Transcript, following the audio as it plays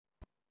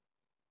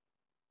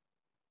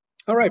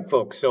All right,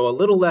 folks, so a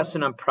little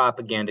lesson on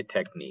propaganda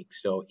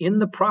techniques. So in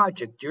the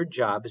project, your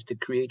job is to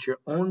create your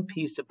own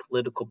piece of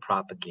political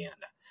propaganda.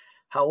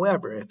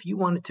 However, if you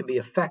want it to be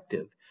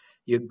effective,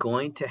 you're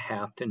going to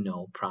have to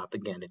know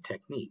propaganda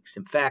techniques.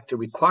 In fact, a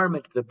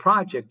requirement of the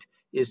project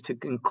is to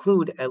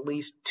include at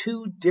least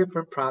two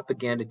different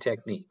propaganda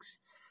techniques.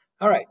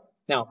 All right,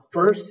 now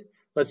first,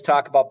 let's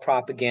talk about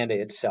propaganda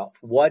itself.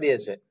 What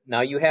is it? Now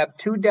you have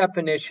two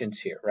definitions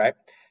here, right?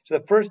 So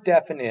the first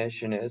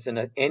definition is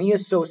any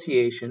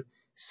association,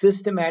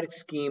 systematic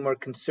scheme, or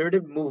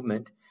concerted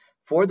movement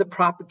for the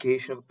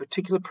propagation of a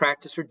particular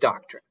practice or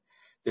doctrine.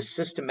 The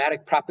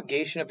systematic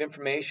propagation of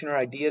information or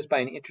ideas by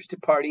an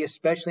interested party,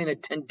 especially in a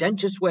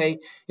tendentious way,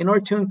 in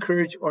order to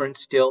encourage or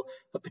instill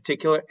a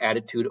particular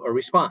attitude or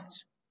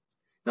response.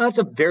 Now, that's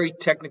a very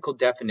technical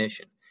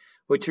definition.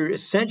 What you're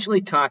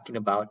essentially talking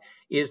about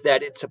is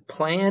that it's a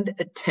planned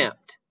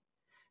attempt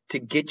to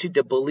get you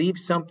to believe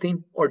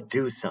something or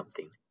do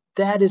something.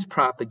 That is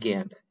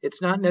propaganda.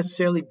 It's not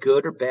necessarily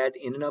good or bad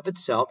in and of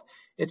itself.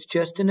 It's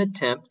just an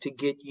attempt to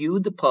get you,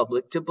 the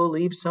public, to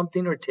believe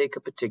something or take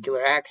a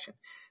particular action.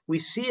 We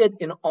see it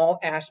in all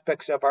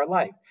aspects of our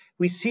life.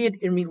 We see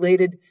it in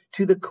related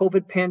to the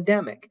COVID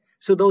pandemic.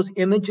 So those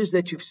images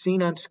that you've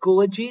seen on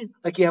Schoology,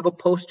 like you have a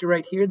poster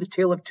right here, The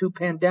Tale of Two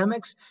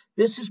Pandemics,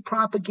 this is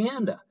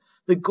propaganda.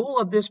 The goal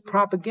of this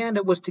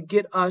propaganda was to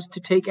get us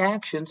to take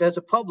actions as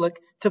a public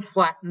to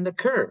flatten the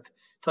curve.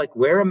 It's like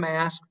wear a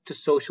mask to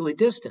socially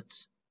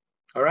distance.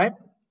 All right?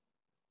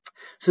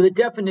 So the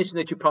definition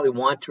that you probably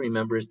want to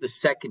remember is the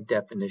second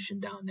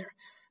definition down there.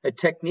 A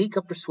technique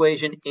of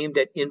persuasion aimed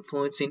at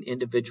influencing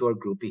individual or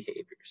group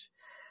behaviors.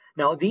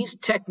 Now, these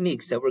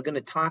techniques that we're going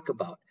to talk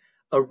about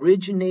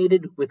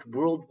originated with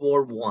World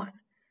War I.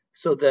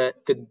 So the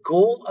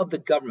goal of the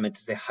government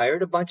is they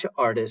hired a bunch of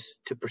artists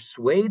to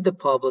persuade the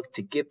public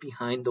to get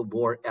behind the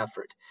war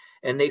effort.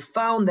 And they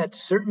found that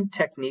certain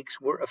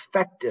techniques were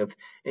effective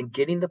in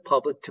getting the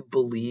public to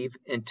believe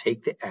and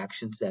take the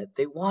actions that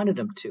they wanted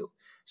them to.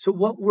 So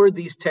what were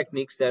these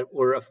techniques that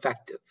were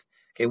effective?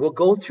 Okay, we'll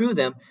go through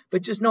them,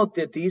 but just note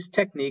that these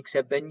techniques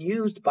have been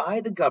used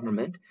by the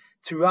government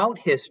throughout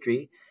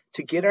history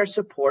to get our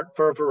support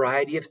for a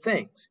variety of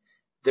things.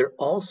 They're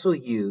also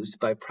used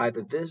by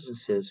private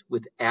businesses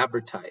with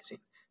advertising.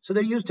 So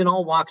they're used in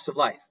all walks of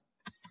life.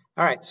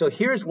 All right, so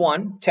here's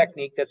one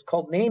technique that's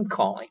called name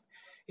calling.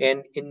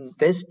 And in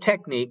this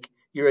technique,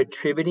 you're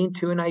attributing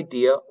to an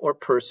idea or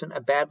person a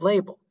bad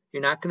label.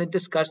 You're not going to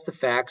discuss the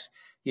facts.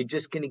 You're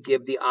just going to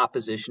give the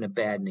opposition a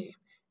bad name.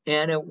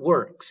 And it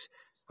works.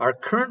 Our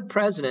current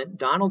president,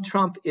 Donald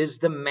Trump, is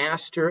the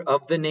master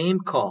of the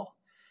name call.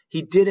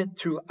 He did it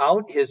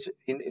throughout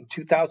in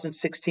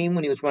 2016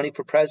 when he was running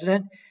for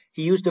president.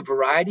 He used a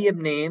variety of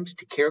names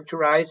to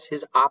characterize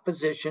his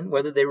opposition,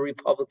 whether they were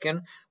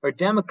Republican or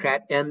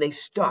Democrat, and they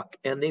stuck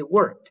and they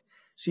worked.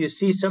 So you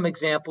see some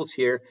examples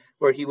here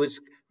where he was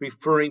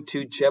referring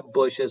to Jeb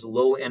Bush as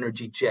low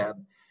energy Jeb.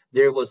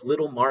 There was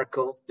Little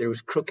Marco, there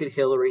was Crooked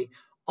Hillary.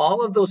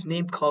 All of those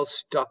name calls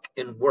stuck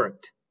and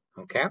worked.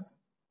 Okay?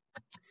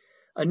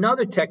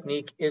 Another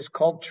technique is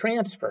called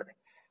transfer.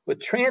 With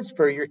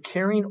transfer, you're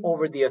carrying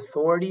over the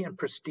authority and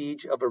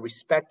prestige of a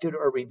respected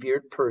or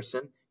revered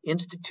person,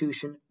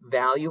 institution,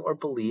 value, or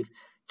belief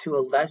to a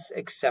less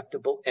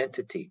acceptable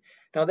entity.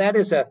 Now that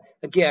is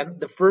again,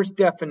 the first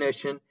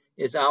definition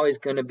is always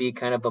going to be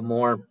kind of a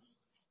more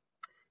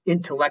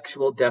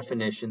intellectual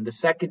definition. The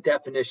second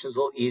definition is a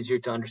little easier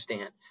to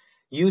understand.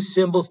 Use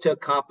symbols to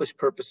accomplish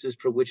purposes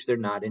for which they're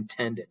not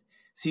intended.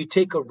 So you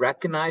take a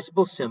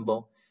recognizable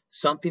symbol,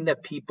 something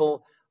that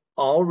people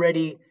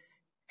already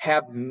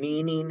have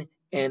meaning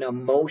and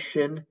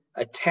emotion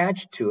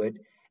attached to it,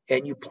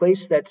 and you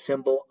place that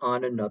symbol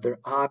on another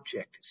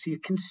object. So you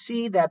can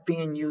see that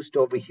being used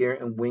over here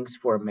in Wings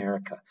for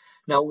America.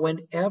 Now,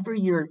 whenever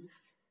you're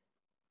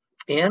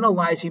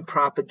analyzing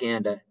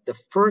propaganda, the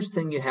first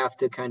thing you have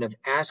to kind of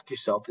ask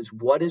yourself is,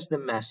 what is the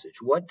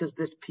message? What does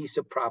this piece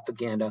of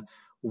propaganda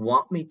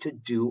want me to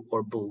do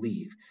or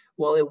believe?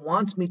 Well, it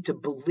wants me to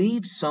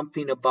believe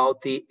something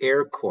about the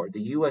Air Corps,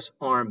 the U.S.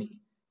 Army,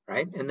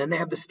 right? And then they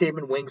have the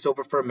statement Wings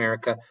Over for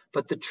America,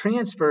 but the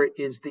transfer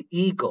is the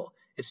eagle.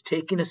 It's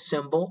taking a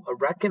symbol, a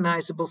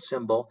recognizable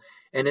symbol,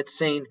 and it's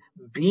saying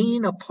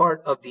being a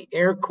part of the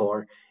Air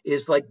Corps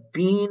is like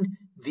being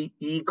the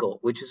eagle,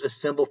 which is a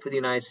symbol for the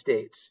United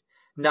States.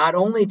 Not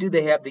only do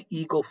they have the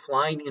eagle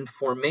flying in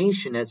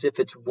formation as if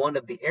it's one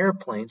of the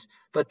airplanes,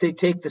 but they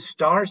take the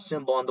star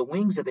symbol on the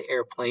wings of the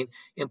airplane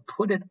and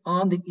put it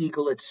on the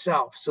eagle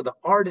itself. So the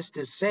artist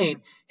is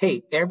saying,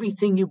 hey,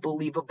 everything you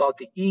believe about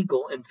the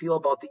eagle and feel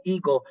about the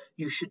eagle,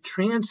 you should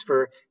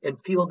transfer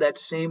and feel that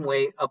same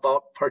way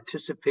about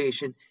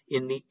participation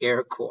in the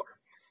Air Corps.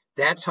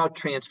 That's how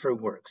transfer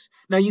works.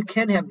 Now, you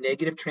can have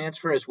negative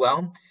transfer as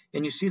well,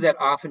 and you see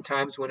that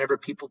oftentimes whenever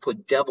people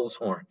put devil's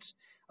horns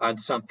on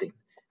something.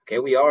 Okay,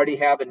 we already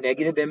have a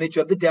negative image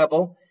of the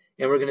devil,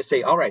 and we're going to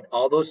say, all right,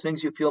 all those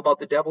things you feel about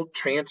the devil,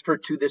 transfer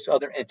to this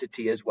other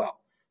entity as well.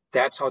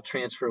 That's how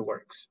transfer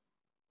works.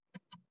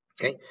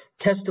 Okay,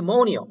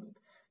 testimonial.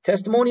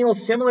 Testimonial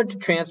is similar to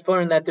transfer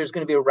in that there's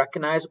going to be a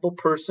recognizable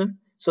person.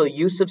 So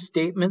use of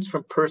statements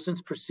from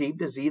persons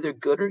perceived as either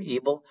good or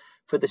evil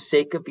for the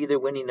sake of either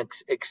winning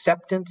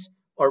acceptance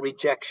or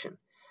rejection.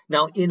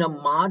 Now, in a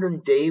modern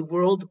day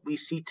world, we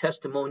see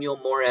testimonial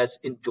more as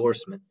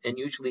endorsement, and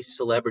usually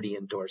celebrity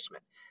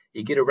endorsement.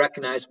 You get a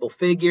recognizable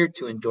figure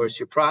to endorse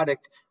your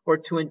product or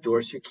to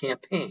endorse your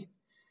campaign.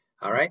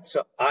 All right,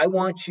 so I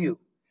want you,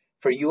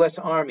 for U.S.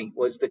 Army,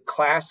 was the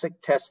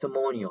classic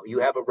testimonial. You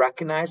have a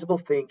recognizable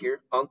figure,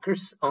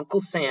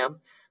 Uncle Sam,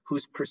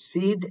 who's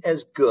perceived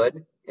as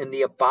good in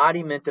the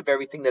embodiment of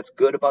everything that's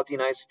good about the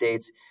United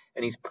States,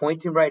 and he's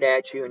pointing right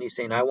at you and he's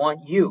saying, I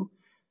want you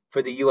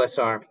for the U.S.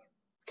 Army.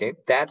 Okay,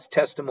 that's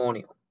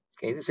testimonial.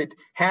 Okay, it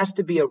has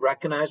to be a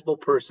recognizable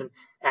person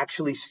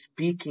actually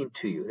speaking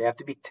to you. They have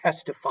to be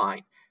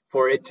testifying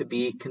for it to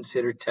be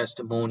considered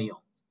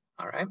testimonial.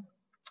 All right,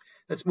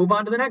 let's move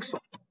on to the next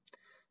one.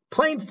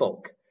 Plain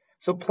folk.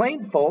 So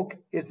plain folk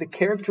is the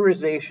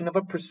characterization of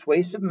a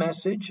persuasive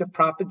message of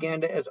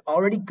propaganda as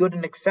already good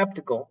and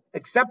acceptable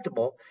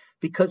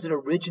because it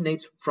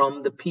originates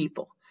from the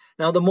people.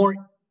 Now, the more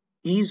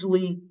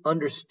easily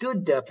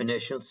understood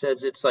definition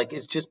says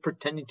it's just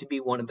pretending to be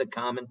one of the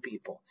common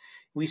people.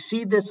 We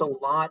see this a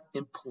lot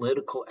in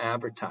political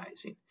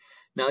advertising.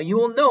 Now, you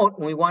will note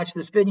when we watch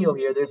this video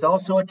here, there's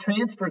also a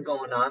transfer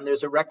going on.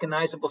 There's a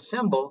recognizable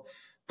symbol,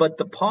 but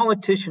the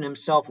politician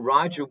himself,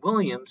 Roger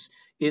Williams,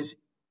 is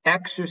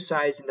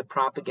exercising the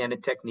propaganda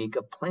technique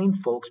of plain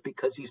folks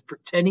because he's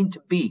pretending to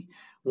be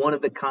one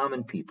of the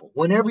common people.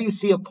 Whenever you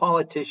see a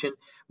politician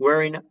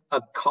wearing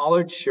a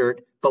collared shirt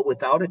but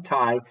without a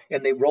tie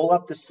and they roll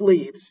up the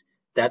sleeves,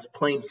 that's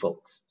plain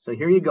folks. So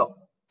here you go.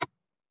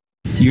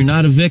 You're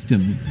not a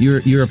victim.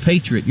 You're a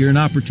patriot. You're an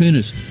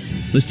opportunist.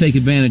 Let's take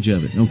advantage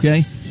of it,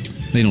 okay?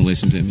 They don't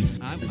listen to me.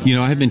 You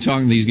know, I've been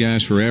talking to these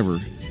guys forever,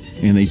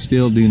 and they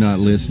still do not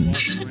listen.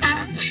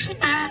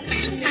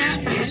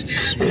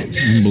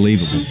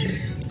 Unbelievable.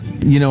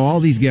 You know, all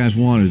these guys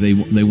want is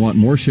they want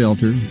more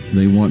shelter,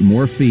 they want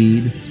more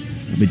feed,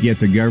 but yet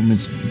the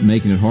government's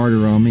making it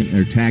harder on me.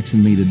 They're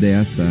taxing me to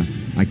death.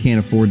 I can't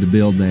afford to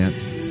build that.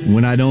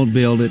 When I don't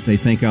build it, they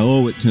think I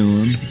owe it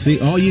to them. See,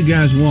 all you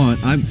guys want,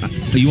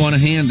 you want a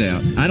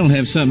handout. I don't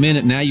have something in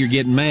it, now you're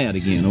getting mad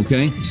again,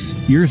 okay?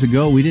 Years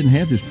ago, we didn't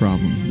have this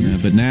problem,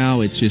 but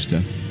now it's just a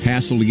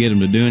hassle to get them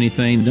to do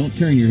anything. Don't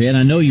turn your head.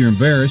 I know you're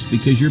embarrassed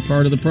because you're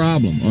part of the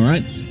problem, all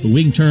right? But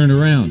we can turn it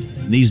around.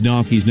 These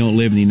donkeys don't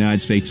live in the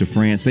United States of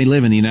France. They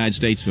live in the United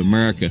States of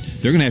America.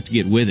 They're going to have to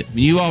get with it.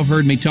 You all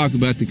heard me talk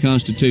about the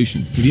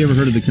Constitution. Have you ever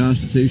heard of the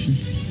Constitution?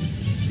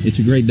 It's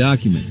a great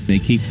document. They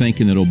keep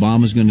thinking that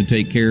Obama's going to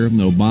take care of them,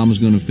 that Obama's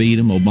going to feed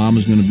them,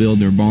 Obama's going to build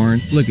their barn.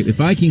 Look, if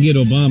I can get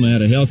Obama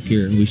out of health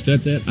care and we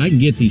start that, I can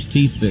get these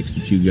teeth fixed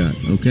that you got,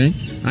 okay?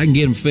 I can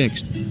get them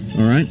fixed.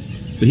 All right?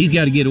 But he's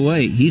got to get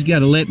away. He's got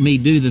to let me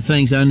do the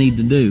things I need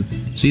to do.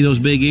 See those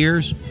big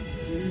ears?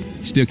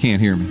 Still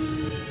can't hear me.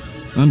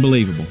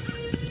 Unbelievable.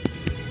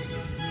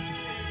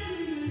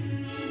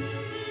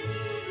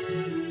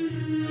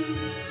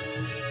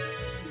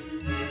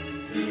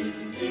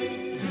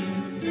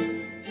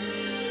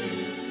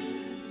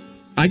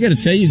 I got to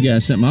tell you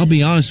guys something. I'll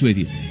be honest with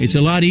you. It's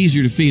a lot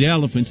easier to feed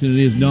elephants than it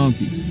is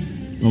donkeys.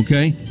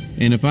 Okay?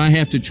 And if I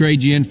have to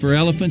trade you in for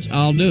elephants,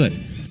 I'll do it.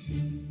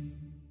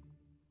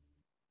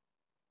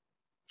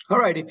 All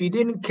right, if you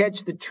didn't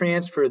catch the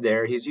transfer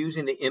there, he's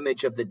using the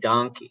image of the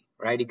donkey,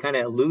 right? He kind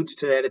of alludes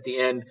to that at the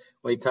end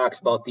when he talks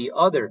about the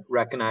other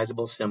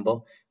recognizable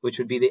symbol, which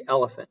would be the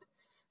elephant,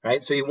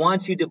 right? So he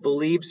wants you to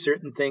believe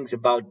certain things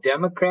about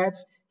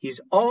Democrats. He's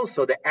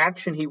also, the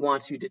action he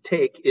wants you to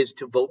take is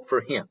to vote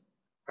for him,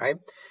 right?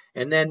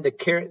 And then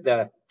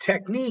the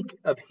technique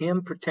of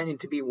him pretending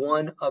to be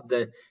one of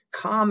the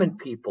common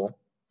people,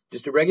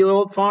 just a regular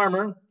old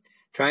farmer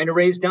trying to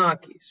raise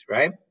donkeys,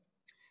 right?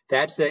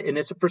 And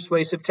it's a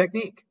persuasive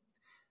technique.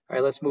 All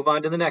right, let's move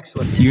on to the next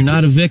one. You're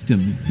not a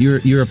victim.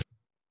 You're a...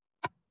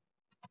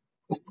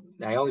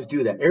 I always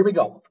do that. Here we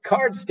go.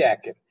 Card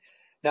stacking.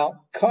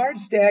 Now, card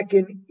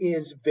stacking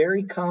is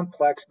very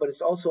complex, but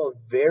it's also a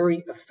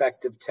very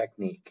effective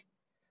technique.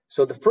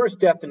 So the first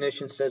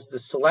definition says the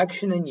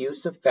selection and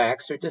use of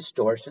facts or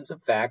distortions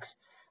of facts,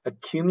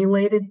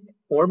 accumulated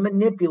or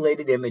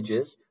manipulated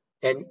images,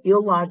 and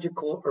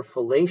illogical or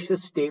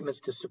fallacious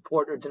statements to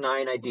support or deny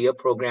an idea,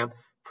 program,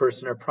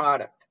 person, or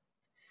product.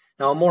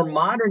 Now, a more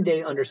modern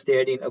day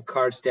understanding of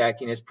card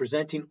stacking is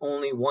presenting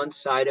only one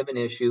side of an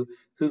issue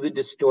through the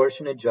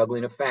distortion and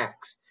juggling of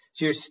facts.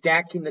 So you're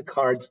stacking the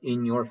cards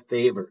in your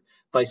favor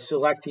by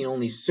selecting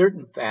only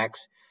certain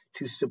facts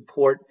to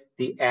support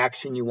the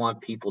action you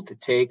want people to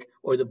take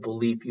or the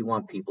belief you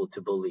want people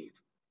to believe.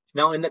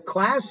 Now, in the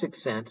classic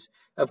sense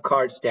of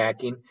card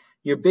stacking,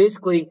 you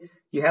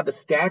have a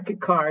stack of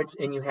cards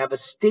and you have a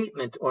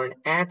statement or an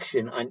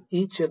action on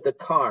each of the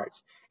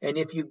cards. And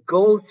if you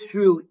go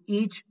through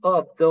each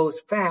of those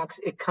facts,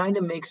 it kind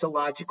of makes a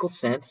logical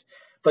sense,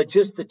 but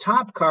just the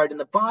top card and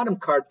the bottom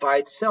card by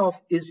itself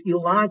is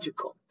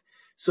illogical.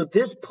 So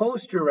this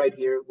poster right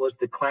here was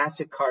the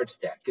classic card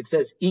stack. It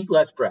says, eat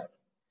less bread.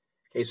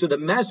 Okay, so the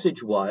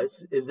message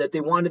is that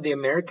they wanted the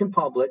American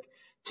public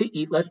to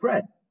eat less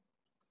bread.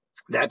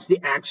 That's the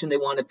action they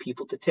wanted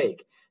people to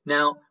take.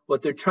 Now,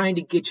 what they're trying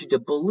to get you to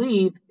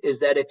believe is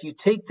that if you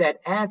take that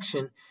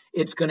action,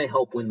 it's going to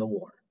help win the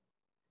war.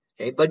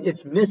 Okay, but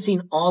it's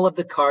missing all of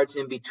the cards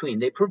in between.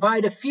 They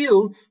provide a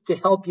few to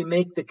help you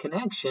make the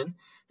connection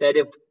that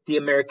if the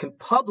American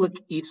public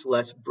eats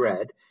less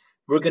bread,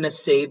 we're going to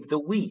save the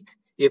wheat.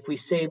 If we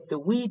save the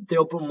wheat,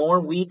 there'll be more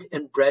wheat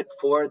and bread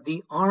for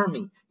the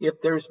Army.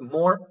 If there's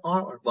more,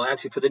 well,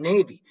 actually for the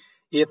Navy.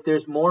 If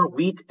there's more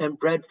wheat and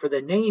bread for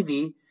the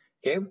Navy,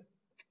 okay,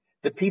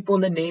 the people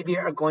in the Navy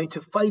are going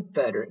to fight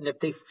better. And if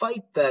they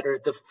fight better,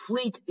 the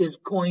fleet is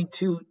going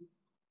to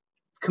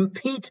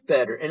compete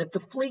better. And if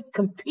the fleet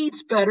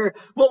competes better,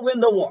 we'll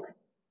win the war,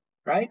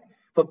 right?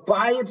 But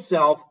by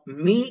itself,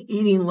 me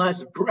eating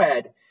less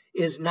bread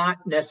is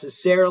not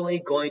necessarily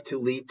going to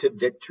lead to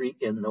victory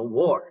in the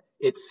war.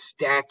 It's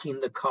stacking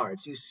the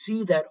cards. You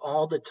see that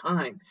all the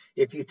time.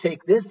 If you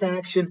take this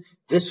action,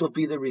 this will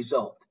be the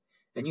result.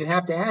 And you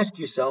have to ask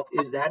yourself,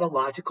 is that a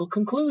logical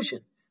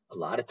conclusion? A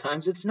lot of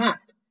times it's not.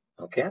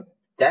 Okay?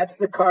 That's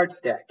the card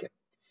stacking.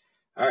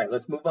 All right,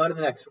 let's move on to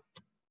the next one.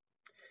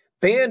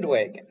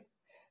 Bandwagon.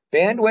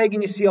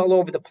 Bandwagon you see all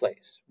over the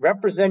place,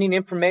 representing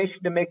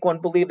information to make one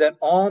believe that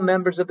all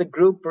members of the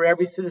group or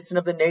every citizen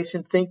of the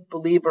nation think,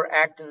 believe, or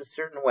act in a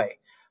certain way.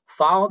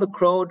 Follow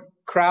the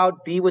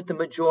crowd, be with the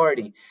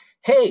majority.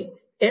 Hey,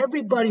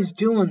 everybody's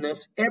doing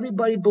this,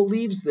 everybody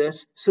believes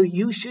this, so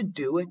you should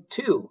do it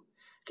too.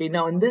 Okay,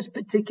 now in this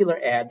particular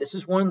ad, this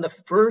is one of the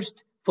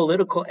first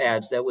political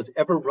ads that was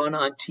ever run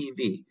on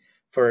TV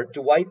for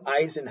Dwight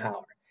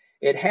Eisenhower.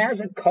 It has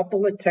a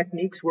couple of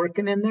techniques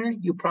working in there.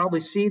 You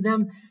probably see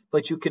them,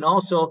 but you can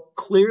also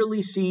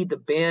clearly see the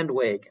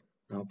bandwagon.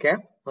 Okay,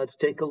 let's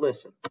take a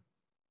listen.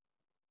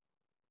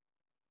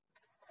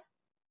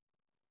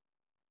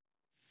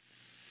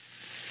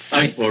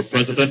 Ike for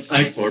president,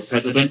 Ike for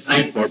president,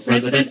 Ike for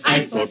president,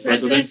 Ike for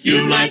president.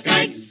 You like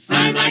Ike,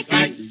 I like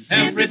Ike.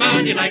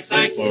 Everybody likes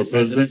Ike for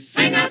president.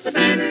 Hang out the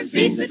banner,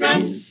 beat the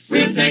drum.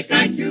 We'll take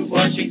Ike to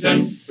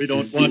Washington. We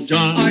don't want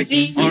John or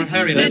Dean or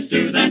Harry. Let's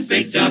do that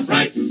big job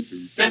right.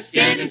 Just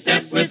get in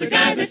step with the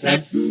guy that's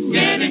hep.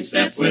 Get in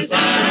step with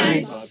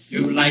Ike.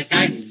 You like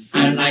Ike,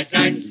 I like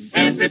Ike.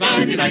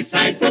 Everybody likes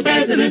Ike for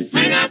president.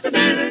 Hang out the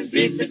banner,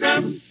 beat the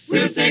drum.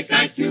 We'll take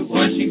Ike to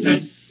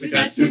Washington. We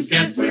got to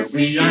get where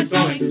we are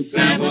going.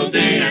 Travel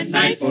day and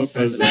night for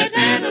president. Let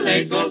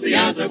Adelaide go the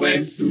other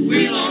way.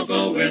 We'll all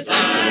go with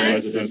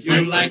Ike.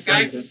 You like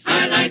Ike,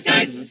 I like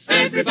Ike.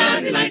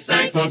 Everybody likes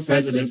Ike for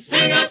president.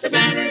 Hang out the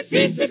banner,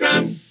 beat the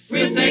drum.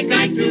 We'll take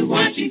Ike to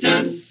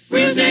Washington.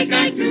 We'll take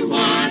Ike to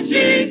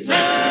Washington.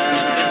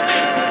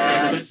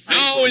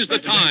 Now is the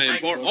time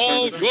for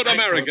all good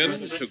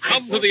Americans to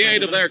come to the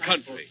aid of their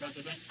country.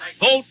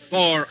 Vote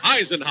for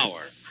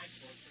Eisenhower.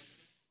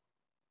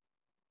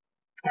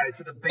 All right,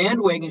 so the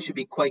bandwagon should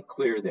be quite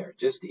clear there.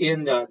 Just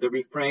in the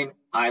refrain,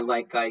 I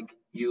like Ike,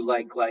 you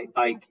like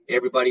Ike,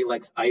 everybody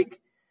likes Ike.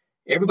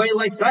 Everybody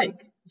likes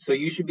Ike, so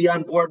you should be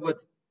on board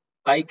with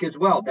Ike as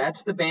well.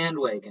 That's the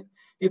bandwagon.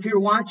 If you're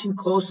watching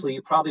closely,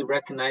 you probably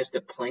recognize the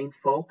plain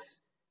folks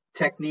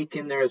technique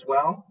in there as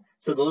well.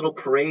 So the little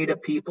parade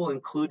of people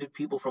included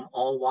people from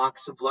all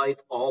walks of life,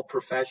 all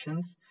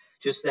professions,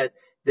 just that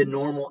the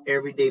normal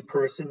everyday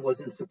person was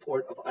in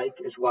support of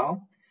Ike as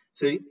well.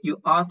 So you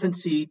often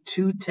see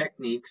two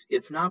techniques,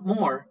 if not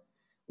more,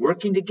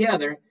 working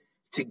together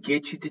to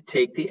get you to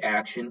take the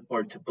action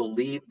or to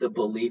believe the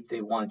belief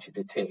they want you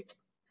to take.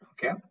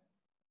 Okay?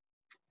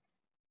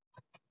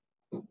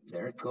 Ooh,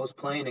 there it goes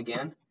playing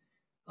again.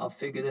 I'll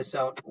figure this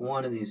out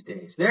one of these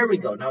days. There we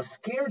go. Now,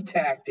 scare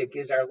tactic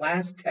is our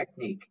last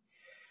technique.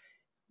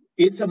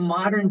 It's a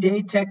modern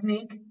day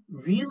technique.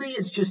 Really,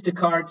 it's just a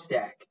card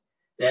stack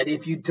that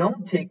if you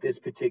don't take this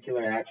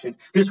particular action,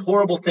 this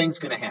horrible thing's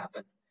going to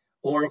happen.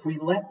 Or if we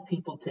let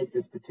people take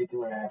this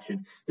particular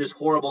action, this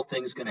horrible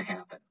thing's going to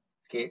happen.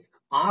 Okay?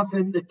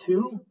 Often the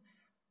two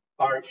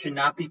should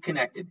not be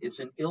connected. It's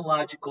an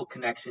illogical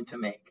connection to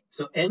make.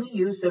 So any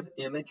use of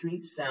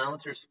imagery,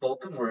 sounds, or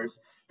spoken words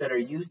that are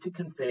used to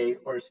convey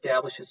or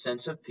establish a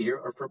sense of fear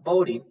or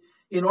foreboding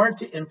in order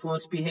to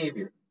influence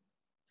behavior.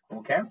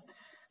 Okay?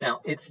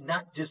 Now, it's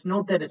not, just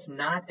note that it's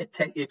not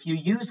if you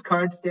use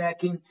card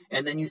stacking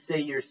and then you say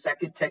your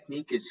second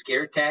technique is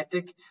scare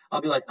tactic,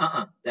 I'll be like,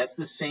 that's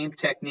the same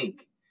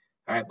technique.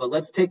 All right, but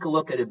let's take a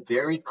look at a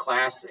very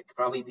classic,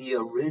 probably the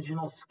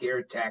original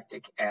scare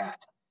tactic ad.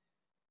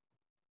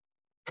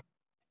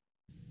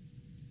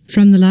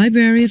 From the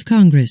Library of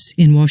Congress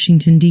in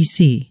Washington,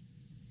 D.C.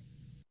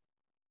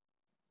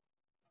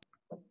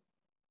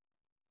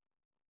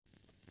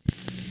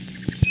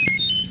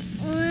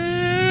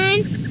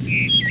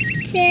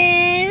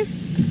 Two,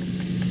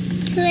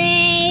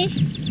 three,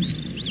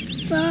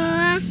 4,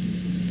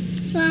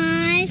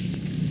 5,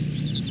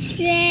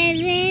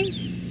 7,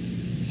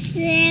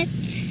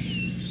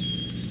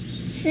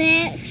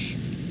 6,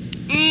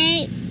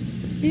 8,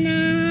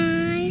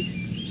 9,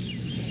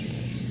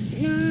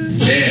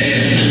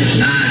 10,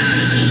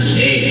 9,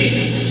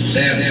 8,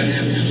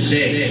 7,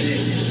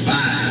 6,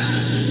 5.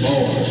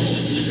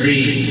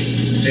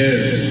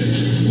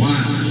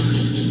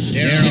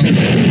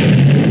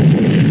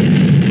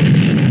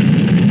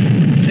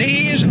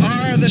 These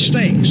are the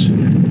stakes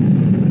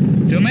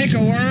to make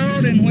a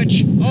world in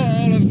which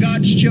all of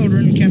God's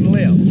children can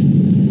live,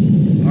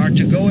 or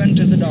to go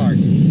into the dark.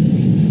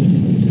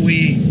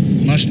 We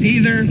must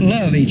either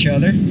love each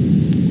other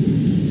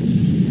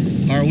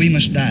or we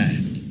must die.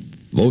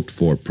 Vote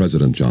for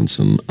President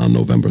Johnson on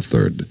November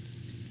 3rd.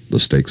 The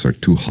stakes are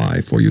too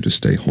high for you to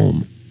stay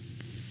home.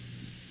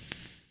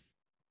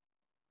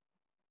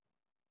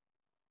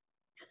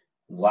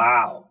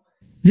 Wow.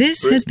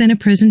 This has been a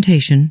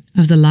presentation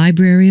of the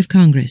Library of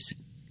Congress.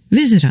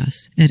 Visit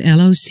us at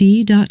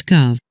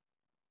loc.gov.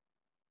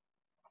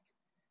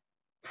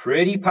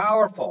 Pretty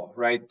powerful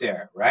right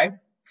there, right?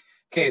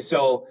 Okay,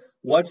 so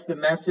what's the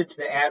message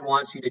the ad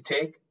wants you to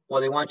take?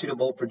 Well, they want you to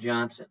vote for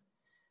Johnson.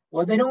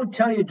 What they don't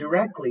tell you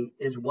directly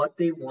is what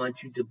they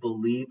want you to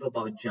believe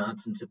about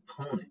Johnson's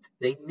opponent.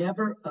 They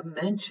never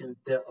mentioned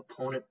the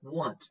opponent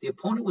once. The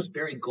opponent was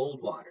Barry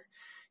Goldwater.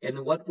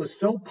 And what was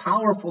so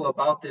powerful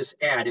about this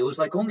ad, it was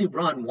like only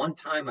run one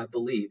time, I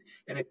believe,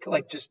 and it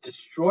like just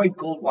destroyed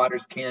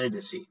Goldwater's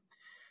candidacy.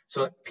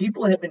 So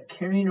people have been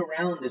carrying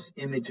around this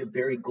image of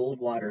Barry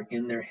Goldwater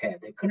in their head.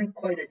 They couldn't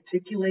quite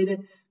articulate it,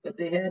 but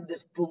they had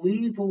this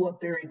belief of what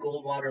Barry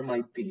Goldwater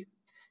might be.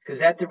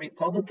 Because at the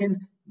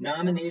Republican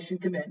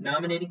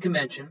nominating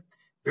convention,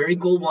 Barry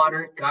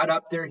Goldwater got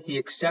up there. He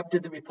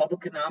accepted the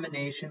Republican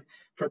nomination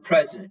for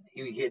president.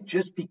 He had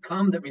just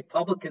become the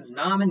Republicans'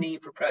 nominee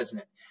for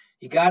president.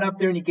 He got up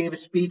there and he gave a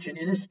speech, and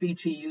in his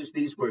speech he used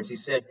these words. He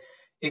said,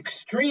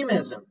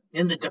 "Extremism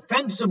in the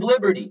defense of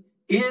liberty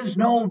is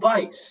no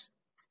vice."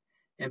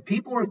 And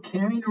people were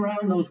carrying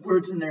around those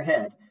words in their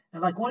head.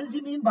 And like, what does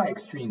he mean by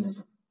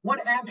extremism?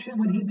 What action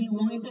would he be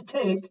willing to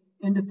take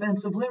in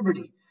defense of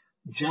liberty?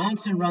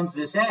 Johnson runs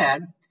this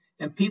ad,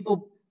 and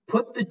people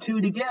put the two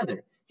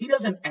together. He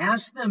doesn't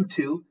ask them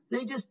to.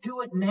 They just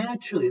do it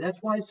naturally.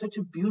 That's why it's such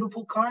a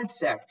beautiful card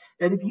stack.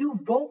 That if you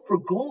vote for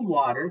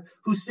Goldwater,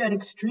 who said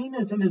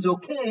extremism is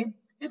okay,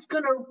 it's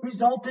going to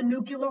result in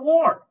nuclear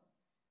war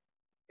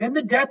and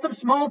the death of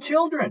small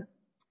children,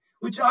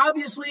 which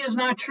obviously is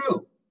not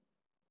true,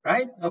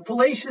 right? A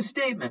fallacious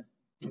statement,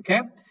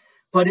 okay?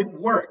 But it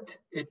worked.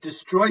 It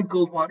destroyed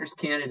Goldwater's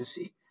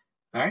candidacy,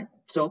 all right?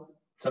 So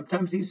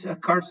sometimes these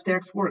card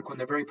stacks work when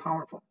they're very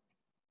powerful.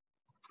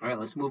 All right,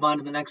 let's move on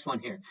to the next one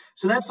here.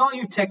 So that's all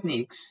your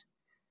techniques.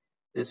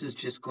 This is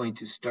just going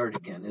to start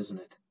again, isn't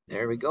it?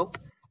 There we go.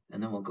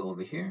 And then we'll go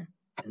over here,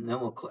 and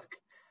then we'll click.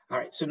 All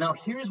right, so now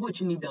here's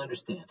what you need to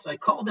understand. So I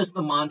call this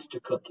the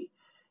monster cookie,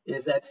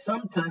 is that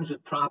sometimes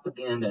with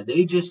propaganda,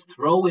 they just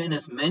throw in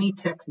as many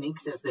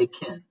techniques as they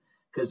can.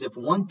 Because if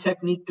one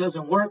technique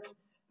doesn't work,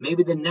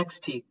 maybe the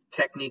next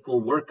technique will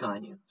work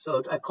on you.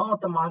 So I call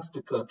it the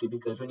monster cookie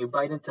because when you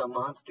bite into a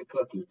monster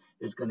cookie,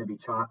 there's going to be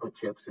chocolate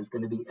chips, there's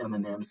going to be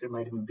M&Ms, there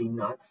might even be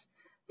nuts.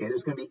 Okay,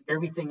 there's going to be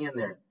everything in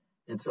there.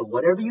 And so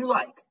whatever you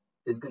like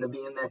is going to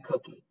be in that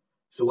cookie.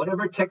 So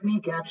whatever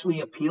technique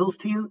actually appeals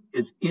to you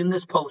is in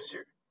this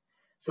poster.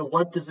 So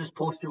what does this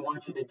poster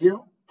want you to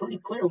do? Pretty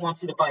clear, it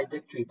wants you to buy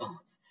victory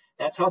bonds.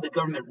 That's how the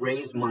government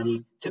raised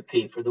money to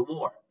pay for the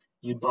war.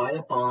 You'd buy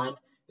a bond,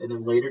 and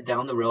then later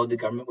down the road, the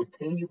government would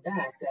pay you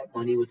back that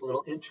money with a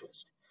little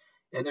interest.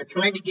 And they're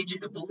trying to get you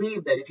to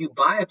believe that if you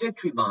buy a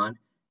victory bond,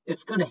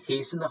 it's going to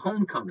hasten the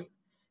homecoming.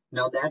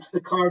 Now, that's the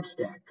card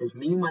stack, because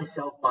me,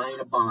 myself, buying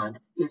a bond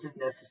isn't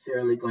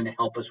necessarily going to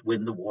help us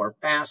win the war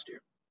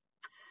faster.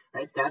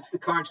 Right? That's the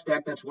card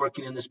stack that's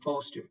working in this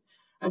poster.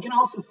 I can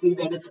also see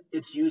that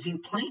it's using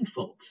plain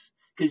folks,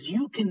 because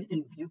you can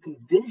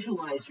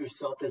visualize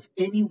yourself as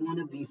any one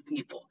of these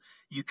people.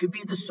 You could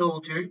be the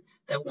soldier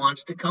that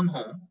wants to come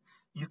home.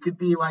 You could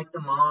be like the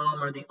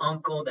mom or the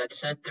uncle that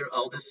sent their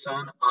eldest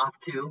son off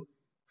to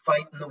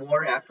fight in the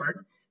war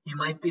effort. You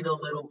might be the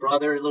little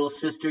brother, little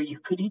sister. You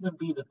could even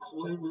be the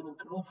coy little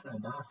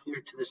girlfriend off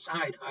here to the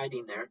side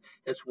hiding there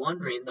that's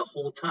wondering the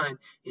whole time,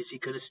 is he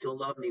going to still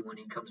love me when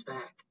he comes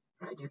back?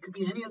 Right? You could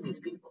be any of these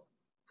people.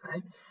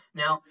 Right?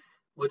 Now,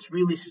 what's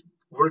really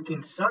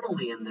working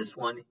subtly in this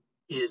one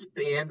is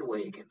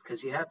bandwagon,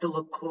 because you have to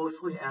look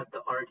closely at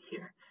the art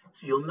here.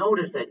 So you'll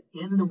notice that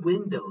in the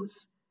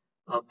windows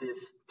of this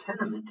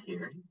tenement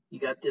here, you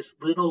got this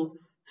little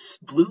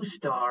blue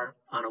star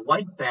on a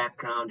white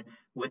background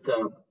with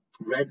a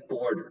red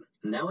border.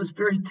 And that was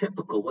very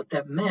typical. What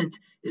that meant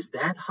is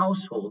that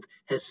household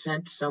has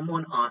sent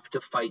someone off to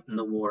fight in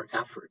the war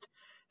effort.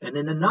 And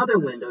in another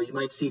window, you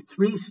might see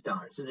 3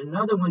 stars. In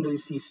another window, you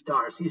see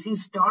stars. You see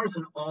stars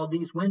in all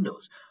these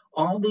windows.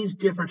 All these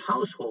different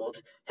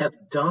households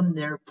have done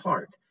their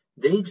part.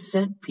 They've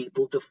sent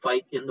people to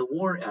fight in the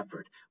war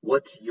effort.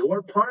 What's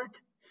your part?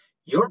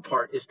 Your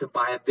part is to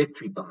buy a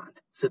victory bond.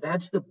 So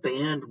that's the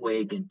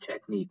bandwagon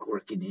technique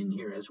working in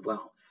here as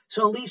well.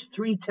 So at least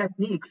 3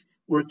 techniques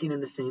working in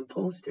the same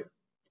poster.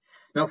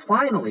 Now,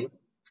 finally,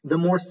 the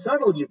more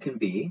subtle you can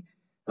be,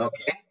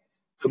 okay,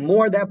 the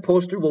more that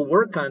poster will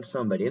work on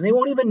somebody. And they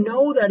won't even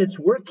know that it's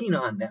working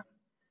on them,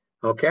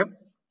 okay?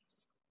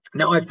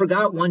 Now, I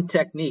forgot one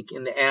technique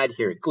in the ad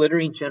here,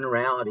 glittering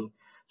generality.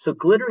 So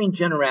glittering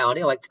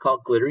generality, I like to call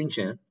it glittering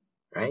gen,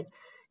 right,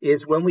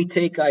 is when we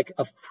take like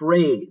a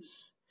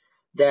phrase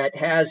that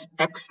has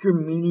extra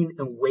meaning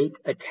and weight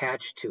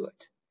attached to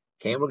it.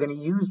 Okay, and we're going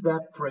to use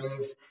that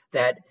phrase,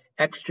 that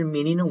extra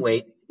meaning and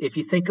weight. If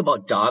you think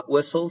about dog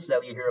whistles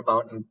that you hear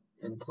about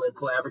in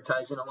political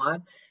advertising a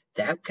lot,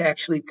 that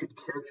actually could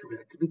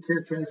be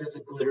characterized as a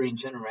glittering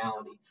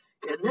generality.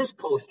 In this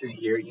poster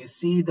here, you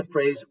see the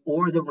phrase,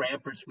 "O'er the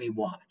ramparts we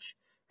watch,"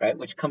 right,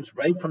 which comes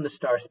right from the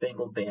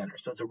Star-Spangled Banner.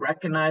 So it's a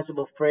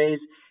recognizable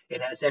phrase.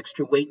 It has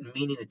extra weight and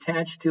meaning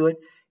attached to it,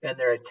 and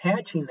they're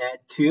attaching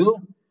that to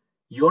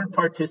your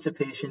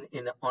participation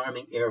in the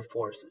Army Air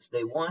Forces.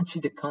 They want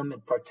you to come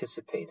and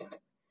participate in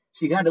it.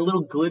 So you got a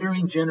little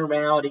glittering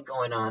generality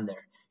going on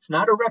there. It's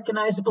not a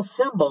recognizable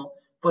symbol,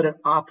 but it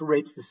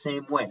operates the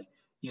same way.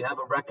 You have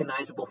a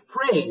recognizable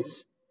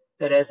phrase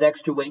that has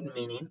extra weight and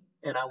meaning,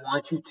 and I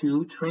want you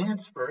to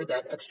transfer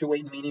that extra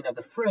weight and meaning of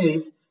the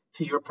phrase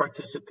to your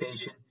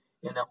participation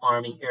in the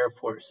Army Air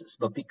Forces.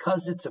 But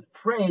because it's a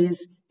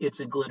phrase, it's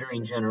a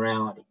glittering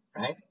generality,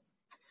 right?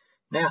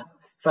 Now,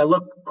 if I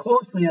look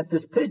closely at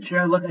this picture,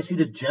 I see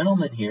this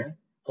gentleman here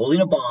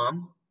holding a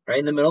bomb right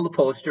in the middle of the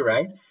poster,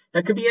 right?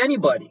 That could be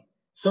anybody.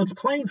 So it's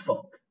plain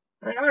folk.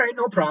 All right,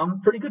 no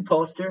problem. Pretty good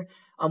poster.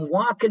 I'm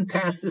walking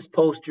past this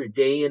poster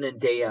day in and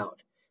day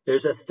out.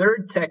 There's a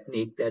third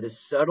technique that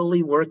is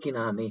subtly working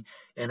on me,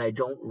 and I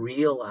don't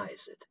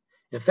realize it.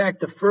 In fact,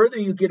 the further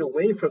you get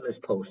away from this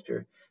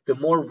poster, the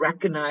more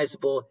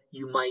recognizable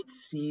you might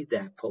see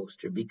that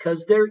poster,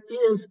 because there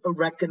is a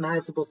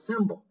recognizable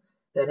symbol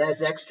that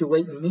has extra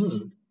weight and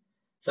meaning.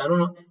 So I don't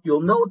know,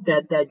 you'll note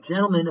that that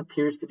gentleman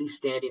appears to be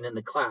standing in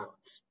the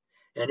clouds.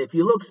 And if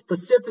you look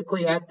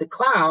specifically at the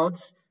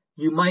clouds,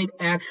 you might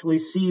actually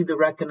see the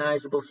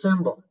recognizable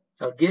symbol.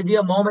 I'll give you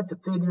a moment to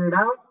figure it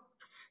out.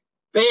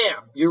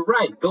 Bam, you're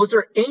right. Those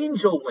are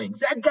angel wings.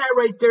 That guy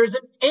right there is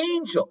an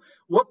angel.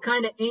 What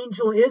kind of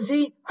angel is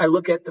he? I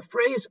look at the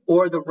phrase,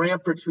 "O'er the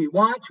ramparts we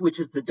watch," which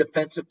is the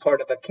defensive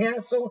part of a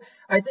castle.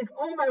 I think,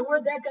 oh my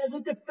word, that guy's a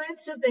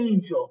defensive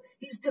angel.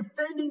 He's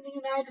defending the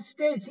United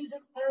States. He's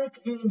an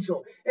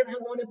archangel, and I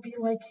want to be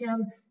like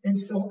him. And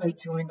so I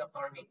joined the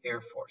Army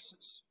Air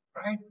Forces,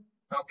 right?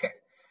 Okay.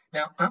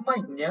 Now, I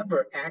might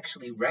never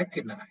actually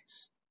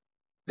recognize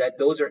that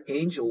those are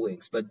angel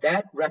wings, but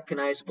that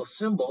recognizable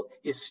symbol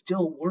is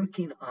still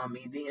working on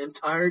me the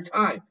entire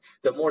time.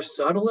 The more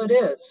subtle it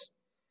is,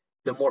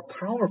 the more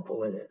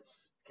powerful it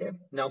is. Okay.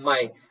 Now,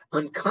 my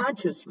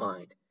unconscious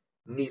mind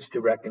needs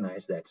to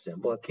recognize that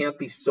symbol. It can't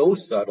be so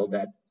subtle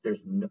that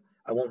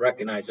I won't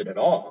recognize it at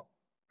all,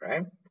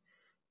 right?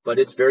 But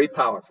it's very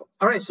powerful.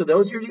 All right, so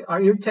those are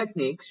your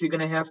techniques. You're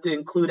going to have to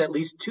include at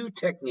least 2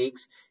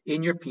 techniques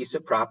in your piece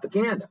of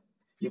propaganda.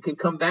 You can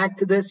come back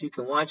to this. You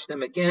can watch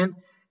them again.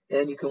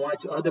 And you can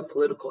watch other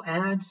political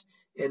ads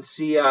and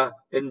see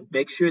and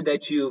make sure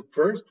that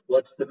first,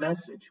 what's the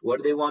message? What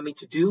do they want me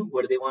to do?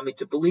 What do they want me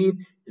to believe?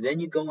 And then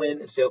you go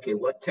in and say, okay,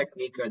 what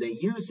technique are they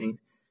using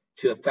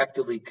to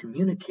effectively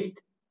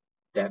communicate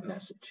that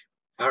message?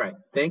 All right,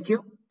 thank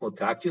you. We'll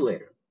talk to you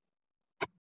later.